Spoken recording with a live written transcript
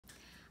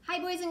Hi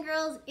boys and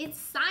girls, it's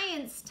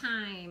science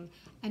time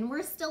and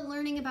we're still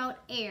learning about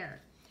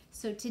air.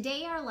 So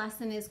today our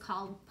lesson is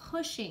called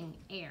pushing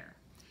air.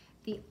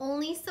 The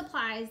only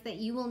supplies that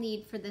you will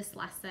need for this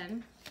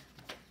lesson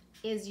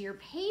is your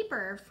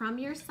paper from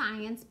your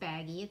science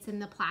baggie. It's in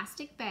the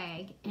plastic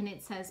bag and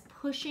it says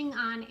pushing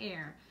on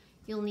air.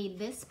 You'll need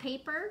this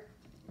paper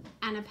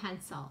and a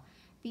pencil.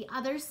 The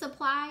other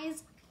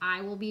supplies I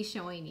will be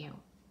showing you.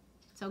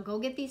 So go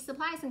get these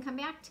supplies and come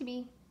back to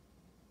me.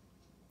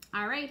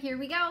 All right, here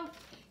we go.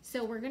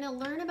 So we're gonna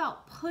learn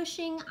about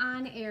pushing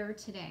on air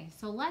today.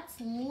 So let's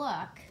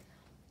look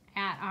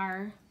at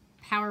our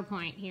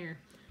PowerPoint here.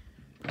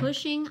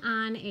 Pushing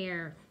on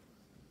air.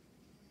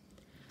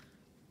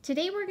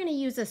 Today we're gonna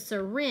use a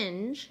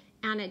syringe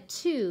and a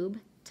tube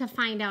to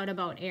find out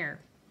about air.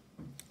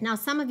 Now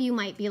some of you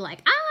might be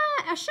like,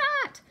 a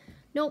shot.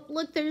 Nope,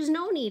 look, there's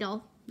no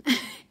needle.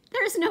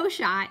 There's no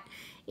shot.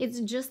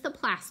 It's just the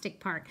plastic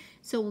part.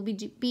 So we'll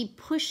be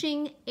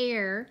pushing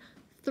air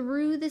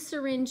through the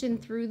syringe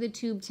and through the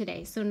tube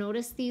today. So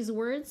notice these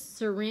words,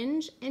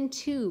 syringe and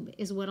tube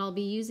is what I'll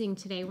be using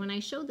today when I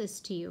show this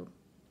to you.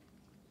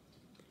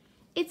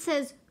 It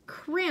says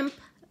crimp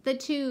the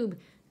tube.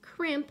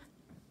 Crimp.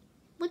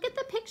 Look at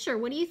the picture.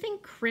 What do you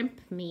think crimp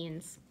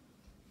means?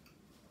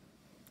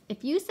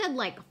 If you said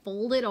like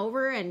fold it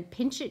over and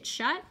pinch it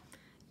shut,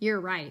 you're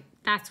right.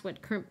 That's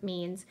what crimp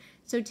means.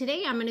 So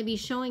today I'm going to be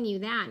showing you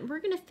that. We're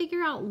going to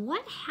figure out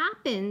what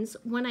happens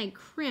when I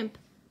crimp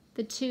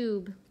the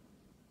tube.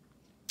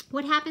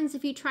 What happens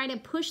if you try to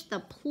push the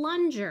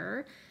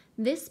plunger,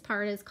 this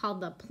part is called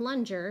the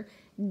plunger,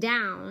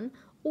 down,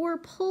 or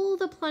pull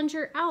the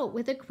plunger out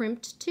with a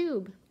crimped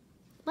tube?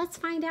 Let's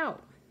find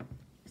out.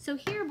 So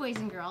here, boys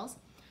and girls,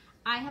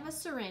 I have a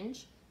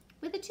syringe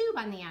with a tube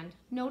on the end.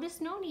 Notice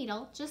no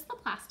needle, just the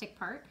plastic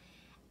part,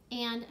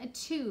 and a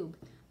tube.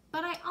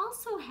 But I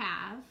also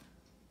have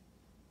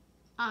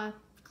a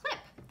clip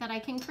that I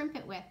can crimp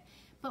it with.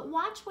 But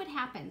watch what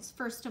happens,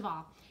 first of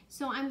all.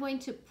 So I'm going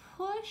to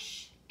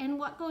push, and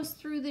what goes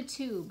through the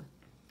tube?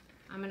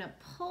 I'm going to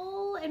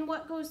pull, and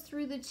what goes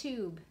through the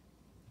tube?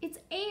 It's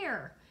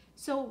air.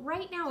 So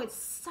right now it's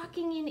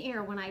sucking in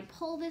air. When I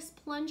pull this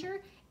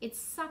plunger, it's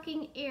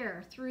sucking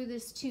air through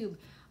this tube.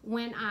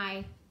 When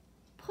I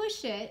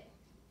push it,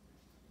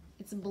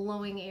 it's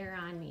blowing air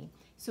on me.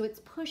 So it's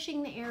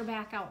pushing the air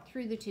back out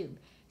through the tube.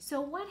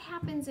 So what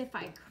happens if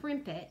I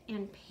crimp it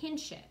and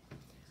pinch it?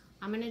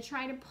 I'm going to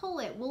try to pull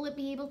it. Will it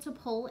be able to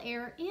pull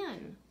air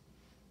in?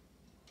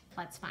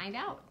 Let's find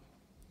out.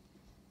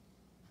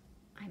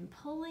 I'm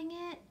pulling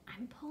it,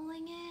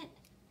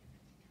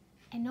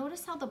 and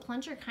notice how the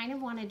plunger kind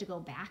of wanted to go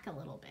back a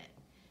little bit.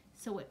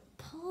 So it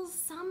pulls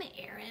some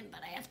air in, but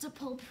I have to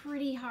pull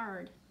pretty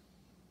hard.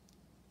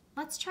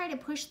 Let's try to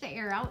push the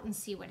air out and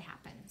see what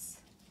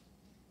happens.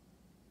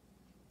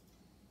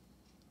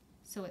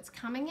 So it's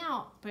coming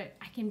out, but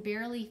I can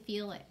barely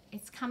feel it.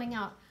 It's coming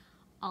out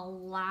a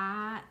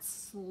lot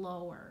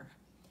slower.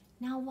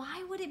 Now,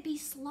 why would it be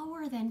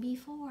slower than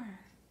before?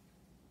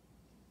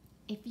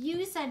 If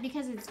you said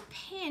because it's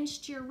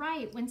pinched, you're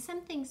right. When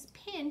something's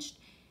pinched,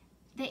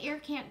 the air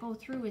can't go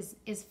through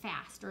as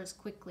fast or as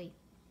quickly.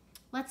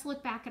 Let's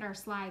look back at our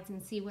slides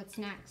and see what's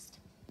next.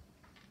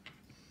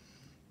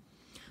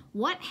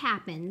 What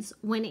happens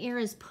when air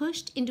is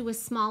pushed into a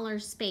smaller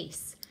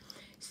space?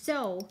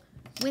 So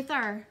with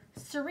our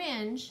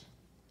syringe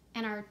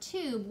and our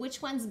tube,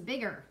 which one's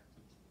bigger?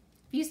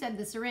 If you said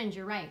the syringe,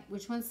 you're right.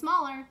 Which one's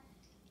smaller?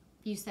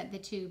 If you said the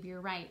tube, you're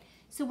right.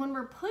 So when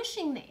we're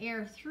pushing the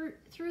air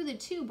through the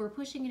tube, we're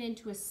pushing it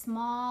into a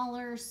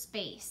smaller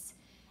space.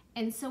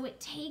 And so it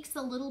takes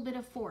a little bit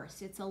of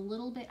force. It's a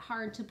little bit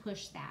hard to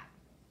push that.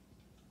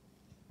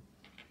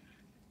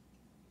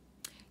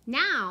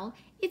 Now,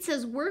 it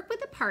says work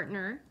with a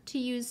partner to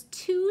use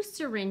 2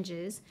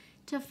 syringes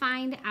to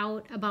find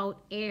out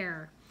about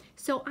air.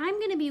 So I'm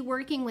going to be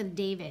working with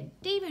David.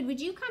 David, would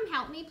you come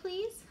help me,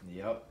 please?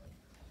 Yep.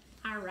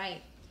 All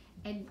right.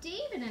 And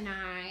David and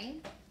I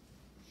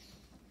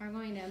are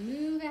going to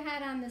move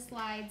ahead on the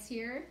slides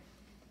here,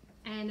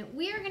 and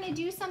we are going to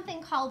do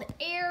something called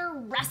air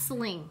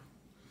wrestling.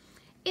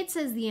 It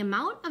says the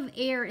amount of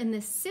air in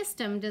the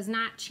system does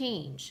not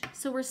change.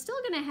 So we're still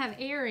going to have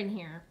air in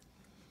here,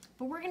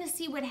 but we're going to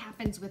see what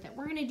happens with it.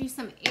 We're going to do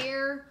some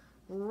air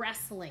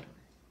wrestling.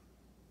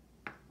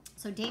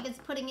 So David's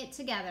putting it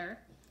together.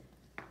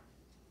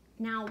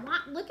 Now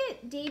look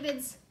at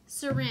David's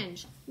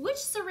syringe. Which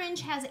syringe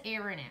has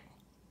air in it?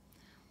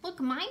 Look,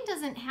 mine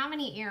doesn't have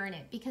any air in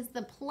it because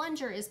the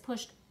plunger is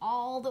pushed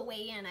all the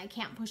way in. I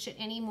can't push it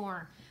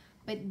anymore.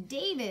 But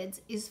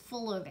David's is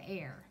full of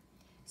air.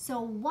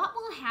 So what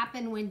will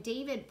happen when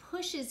David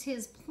pushes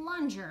his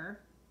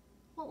plunger?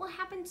 What will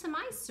happen to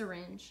my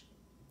syringe?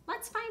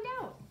 Let's find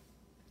out.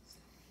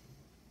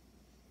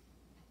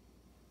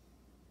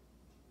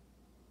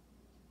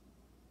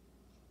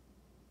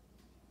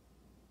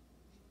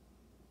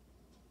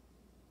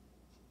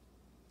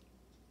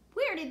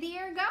 Where did the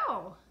air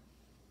go?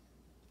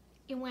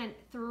 It went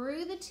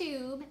through the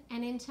tube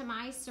and into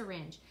my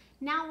syringe.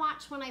 Now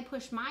watch when I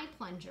push my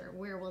plunger.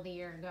 Where will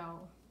the air go?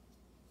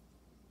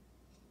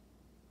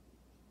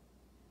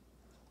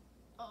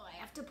 Oh, I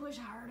have to push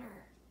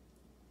harder.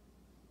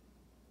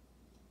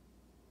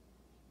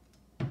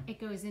 It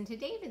goes into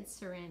David's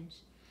syringe.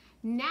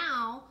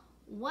 Now,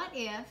 what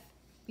if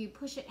you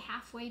push it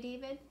halfway,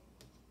 David?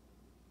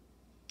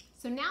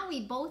 So now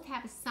we both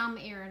have some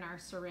air in our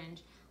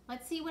syringe.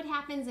 Let's see what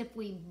happens if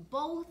we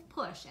both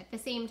push at the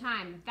same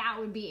time. That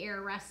would be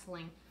air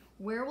wrestling.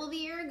 Where will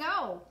the air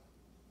go?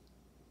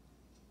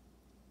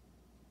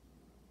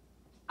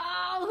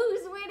 Oh,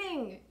 who's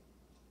winning?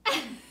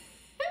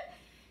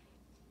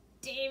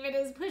 David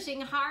is pushing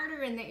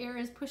harder and the air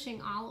is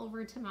pushing all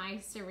over to my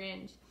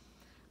syringe.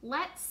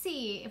 Let's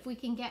see if we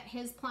can get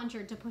his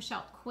plunger to push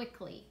out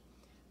quickly.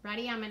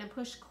 Ready? I'm going to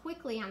push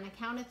quickly on the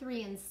count of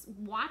 3 and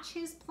watch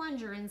his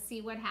plunger and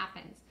see what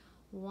happens.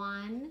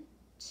 1,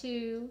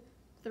 2,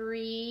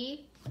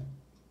 3.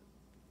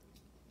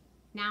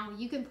 Now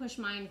you can push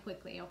mine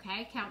quickly,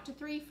 okay? Count to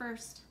 3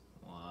 first.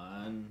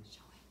 1,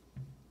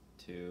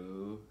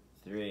 2,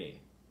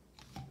 3.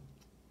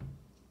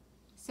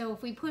 So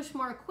if we push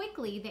more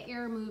quickly, the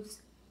air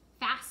moves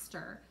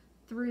faster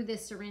through the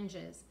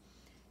syringes.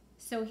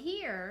 So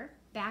here,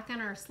 back on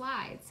our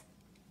slides,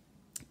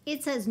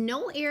 it says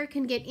no air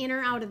can get in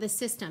or out of the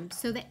system.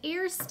 So the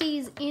air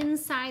stays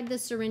inside the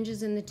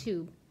syringes in the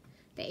tube.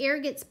 The air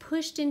gets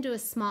pushed into a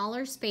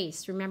smaller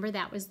space. Remember,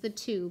 that was the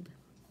tube.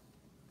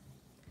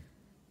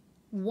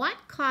 What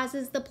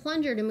causes the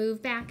plunger to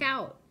move back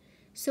out?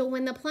 So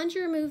when the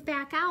plunger moved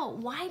back out,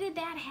 why did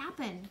that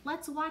happen?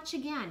 Let's watch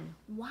again.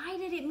 Why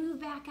did it move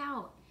back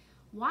out?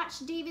 Watch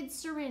David's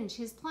syringe.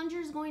 His plunger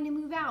is going to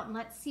move out, and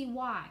let's see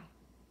why.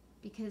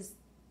 Because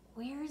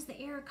where is the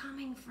air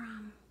coming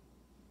from?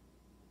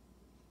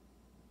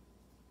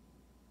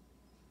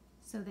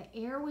 So the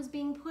air was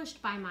being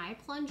pushed by my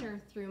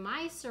plunger through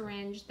my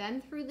syringe,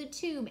 then through the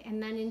tube,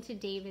 and then into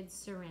David's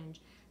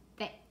syringe.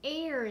 The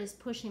air is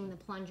pushing the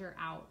plunger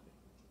out.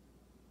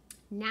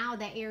 Now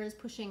the air is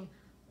pushing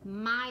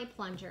my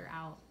plunger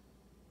out.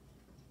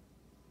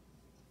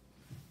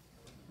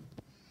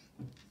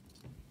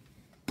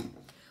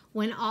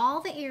 When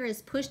all the air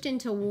is pushed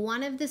into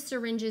one of the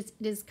syringes,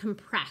 it is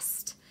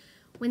compressed.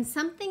 When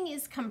something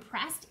is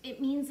compressed, it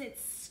means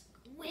it's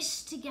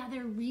squished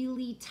together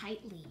really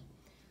tightly.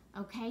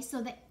 Okay,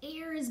 so the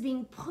air is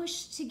being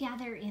pushed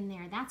together in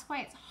there. That's why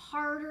it's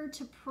harder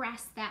to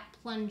press that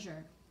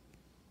plunger.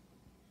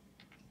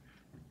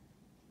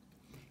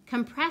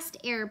 Compressed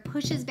air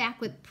pushes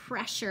back with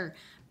pressure.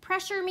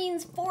 Pressure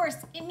means force.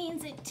 It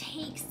means it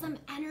takes some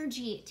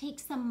energy. It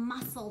takes some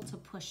muscle to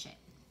push it.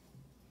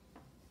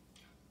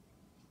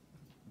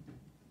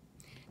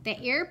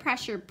 The air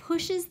pressure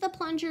pushes the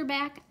plunger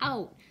back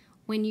out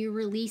when you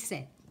release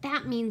it.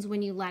 That means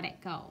when you let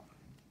it go.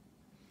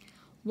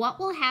 What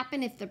will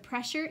happen if the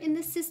pressure in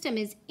the system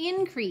is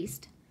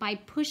increased by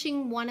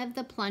pushing one of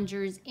the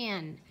plungers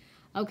in?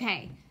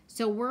 Okay,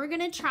 so we're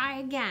going to try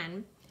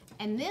again,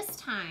 and this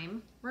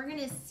time we're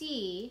going to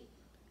see,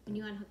 can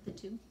you unhook the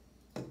tube,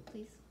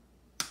 please?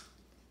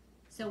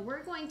 So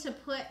we're going to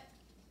put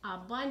a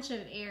bunch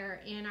of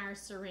air in our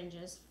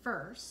syringes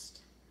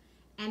first,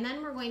 and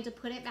then we're going to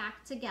put it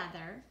back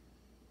together,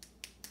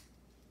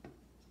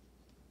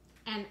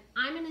 and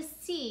I'm going to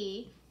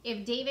see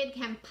if David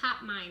can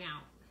pop mine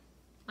out.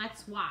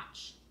 Let's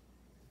watch.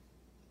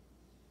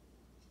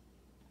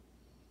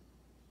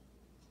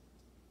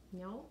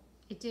 No,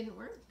 it didn't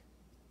work.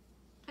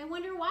 I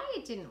wonder why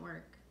it didn't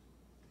work.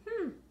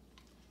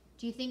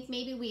 Do you think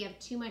maybe we have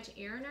too much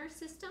air in our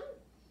system?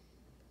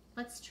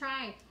 Let's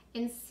try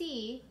and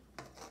see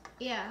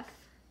if...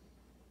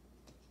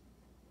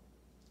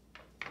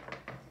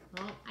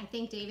 Well, I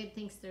think David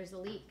thinks there's a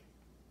leak.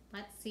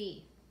 Let's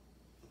see.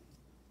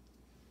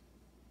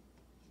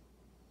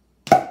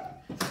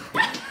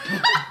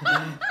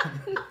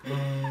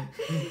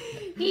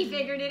 He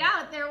figured it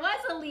out. There was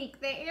a leak.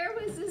 The air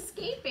was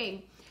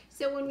escaping.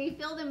 So when we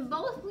fill them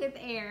both with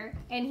air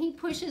and he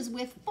pushes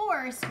with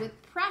force, with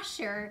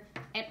pressure,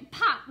 it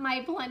popped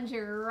my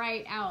plunger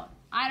right out.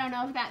 I don't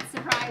know if that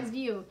surprised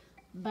you,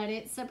 but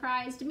it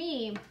surprised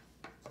me.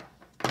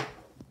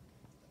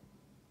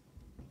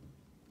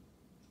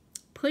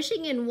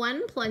 Pushing in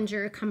one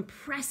plunger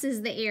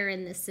compresses the air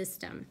in the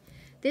system.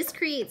 This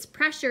creates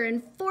pressure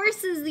and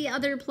forces the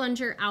other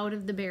plunger out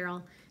of the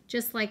barrel,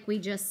 just like we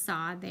just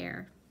saw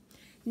there.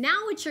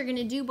 Now what you're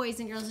gonna do, boys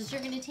and girls, is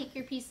you're gonna take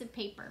your piece of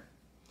paper.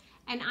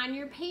 And on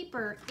your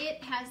paper,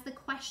 it has the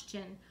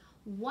question,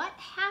 what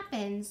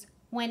happens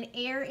when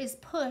air is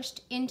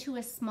pushed into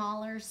a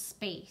smaller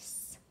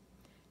space?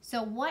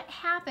 So what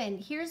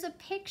happened? Here's a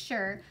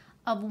picture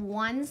of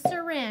one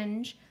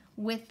syringe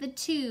with the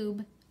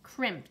tube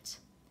crimped.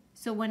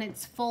 So when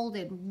it's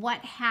folded, what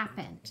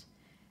happened?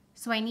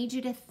 So I need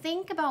you to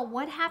think about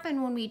what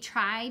happened when we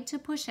tried to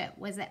push it.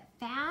 Was it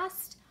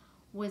fast?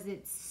 Was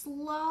it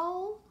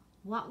slow?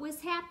 What was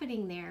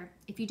happening there?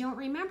 If you don't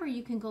remember,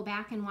 you can go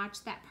back and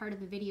watch that part of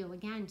the video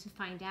again to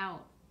find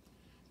out.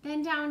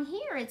 Then down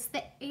here, it's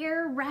the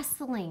air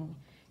wrestling.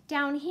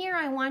 Down here,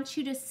 I want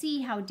you to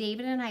see how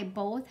David and I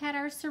both had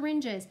our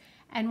syringes.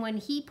 And when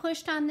he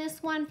pushed on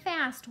this one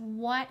fast,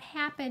 what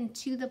happened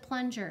to the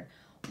plunger?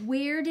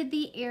 Where did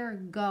the air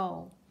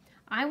go?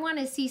 I want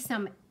to see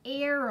some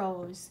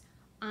arrows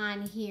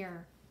on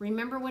here.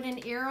 Remember what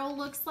an arrow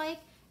looks like?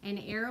 An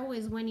arrow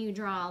is when you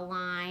draw a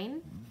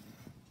line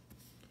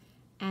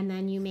and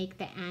then you make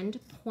the end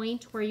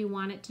point where you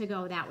want it to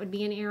go. That would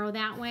be an arrow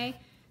that way.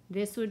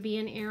 This would be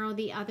an arrow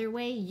the other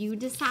way. You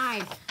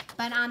decide.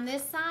 But on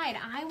this side,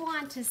 I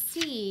want to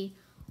see,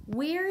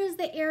 where is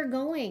the air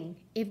going?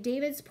 If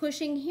David's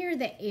pushing here,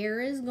 the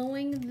air is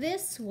going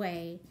this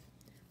way.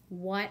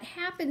 What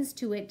happens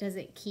to it? Does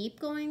it keep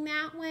going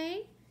that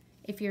way?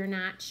 If you're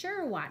not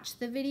sure, watch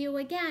the video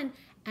again.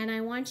 And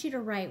I want you to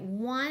write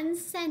one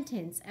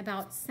sentence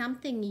about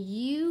something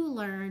you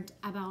learned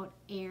about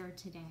air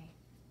today.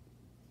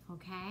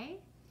 Okay?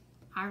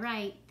 All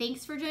right.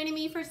 Thanks for joining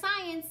me for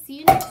science. See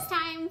you next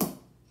time.